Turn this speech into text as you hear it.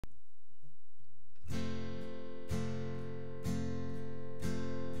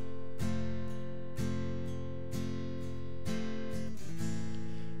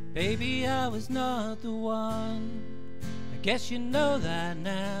Baby, I was not the one. I guess you know that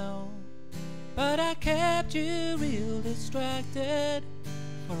now. But I kept you real distracted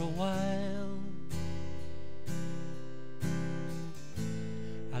for a while.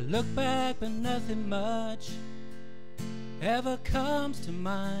 I look back but nothing much ever comes to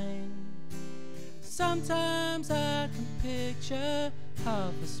mind. Sometimes I can picture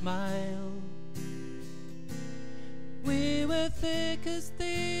half a smile. We were thick as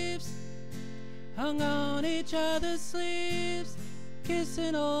thieves, hung on each other's sleeves,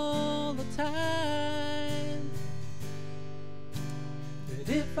 kissing all the time. But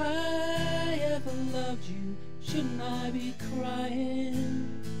if I ever loved you, shouldn't I be crying?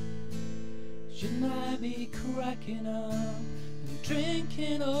 Shouldn't I be cracking up and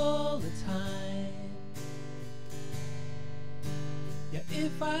drinking all the time? Yeah,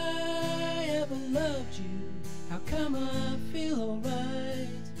 if I ever loved you, how come I feel alright?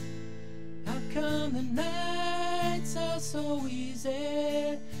 How come the nights are so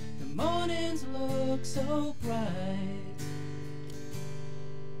easy, the mornings look so bright?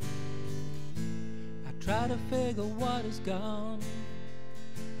 I try to figure what is gone.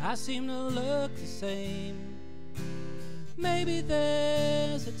 I seem to look the same. Maybe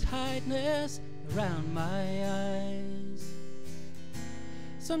there's a tightness around my eyes.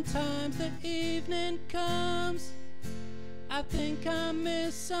 Sometimes the evening comes, I think I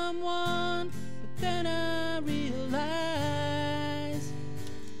miss someone, but then I realize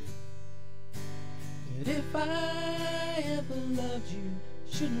that if I ever loved you,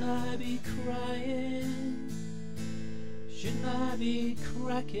 shouldn't I be crying? Shouldn't I be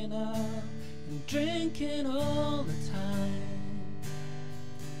cracking up and drinking all the time?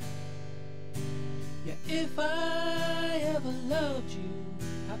 Yeah, if I ever loved you,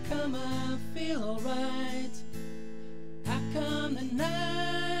 how come I feel alright? How come the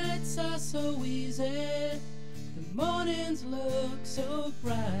nights are so easy, the mornings look so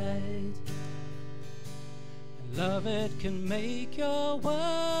bright? And love, it can make your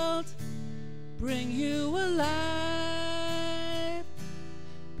world, bring you alive.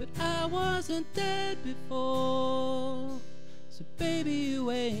 But I wasn't dead before, so baby,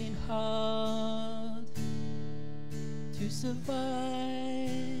 you ain't hard to survive.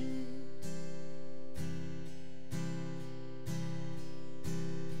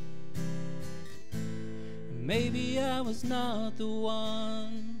 Maybe I was not the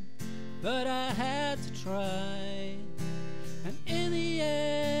one, but I had to try. And in the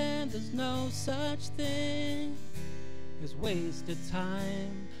end, there's no such thing as wasted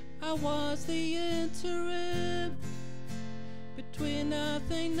time. I was the interim between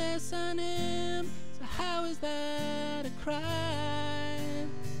nothingness and him. So how is that a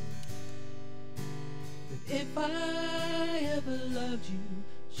crime? But if I ever loved you,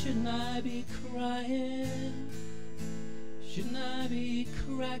 shouldn't I be crying? Shouldn't I be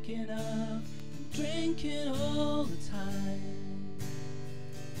cracking up and drinking all the time?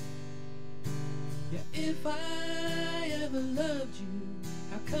 Yeah, if I ever loved you,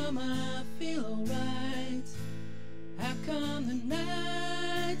 how come I feel alright? How come the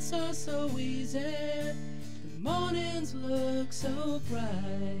nights are so easy, the mornings look so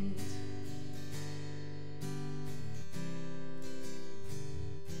bright?